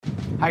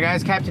Hi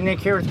guys, Captain Nick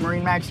here with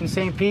MarineMax in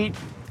St. Pete.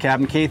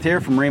 Captain Keith here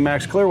from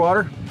MarineMax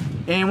Clearwater.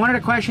 And one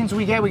of the questions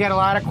we got a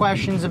lot of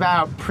questions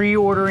about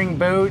pre-ordering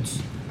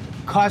boats,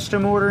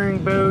 custom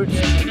ordering boats.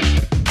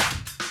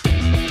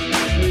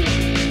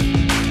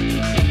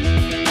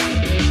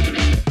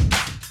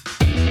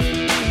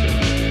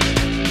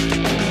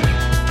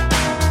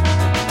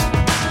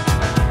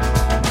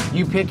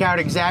 You pick out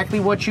exactly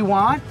what you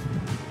want.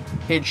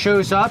 It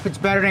shows up, it's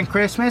better than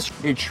Christmas.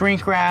 It's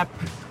shrink wrap.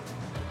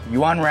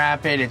 You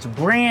unwrap it, it's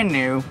brand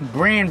new,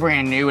 brand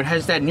new. It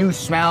has that new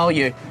smell.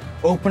 You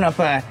open up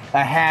a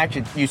hatch,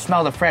 you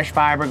smell the fresh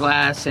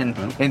fiberglass, and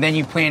then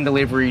you plan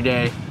delivery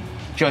day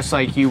just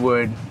like you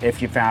would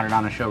if you found it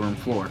on the showroom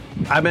floor.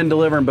 I've been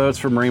delivering boats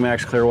for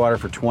MarineMax Clearwater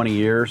for 20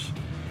 years,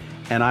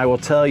 and I will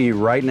tell you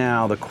right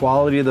now, the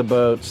quality of the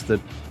boats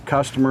that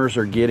customers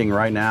are getting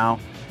right now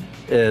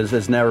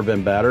has never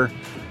been better.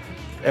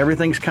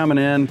 Everything's coming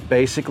in,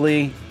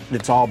 basically,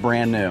 it's all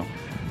brand new.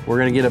 We're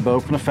gonna get a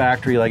boat from the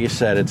factory, like you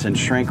said, it's in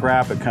shrink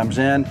wrap, it comes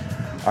in,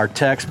 our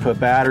techs put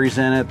batteries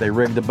in it, they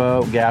rig the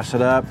boat, gas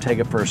it up, take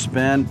it for a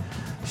spin.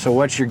 So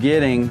what you're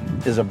getting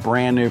is a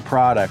brand new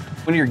product.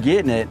 When you're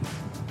getting it,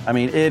 I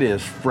mean, it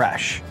is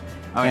fresh.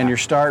 And you're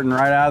starting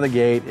right out of the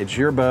gate, it's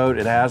your boat,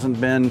 it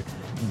hasn't been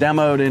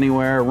demoed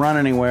anywhere, run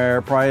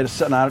anywhere, probably it's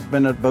not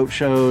been at boat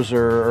shows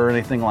or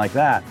anything like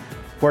that.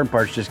 Important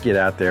part is just get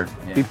out there,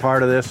 be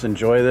part of this,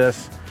 enjoy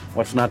this.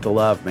 What's not to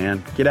love,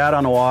 man? Get out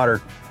on the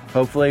water.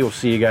 Hopefully, we'll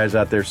see you guys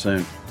out there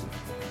soon.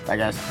 Bye,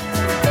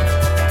 guys.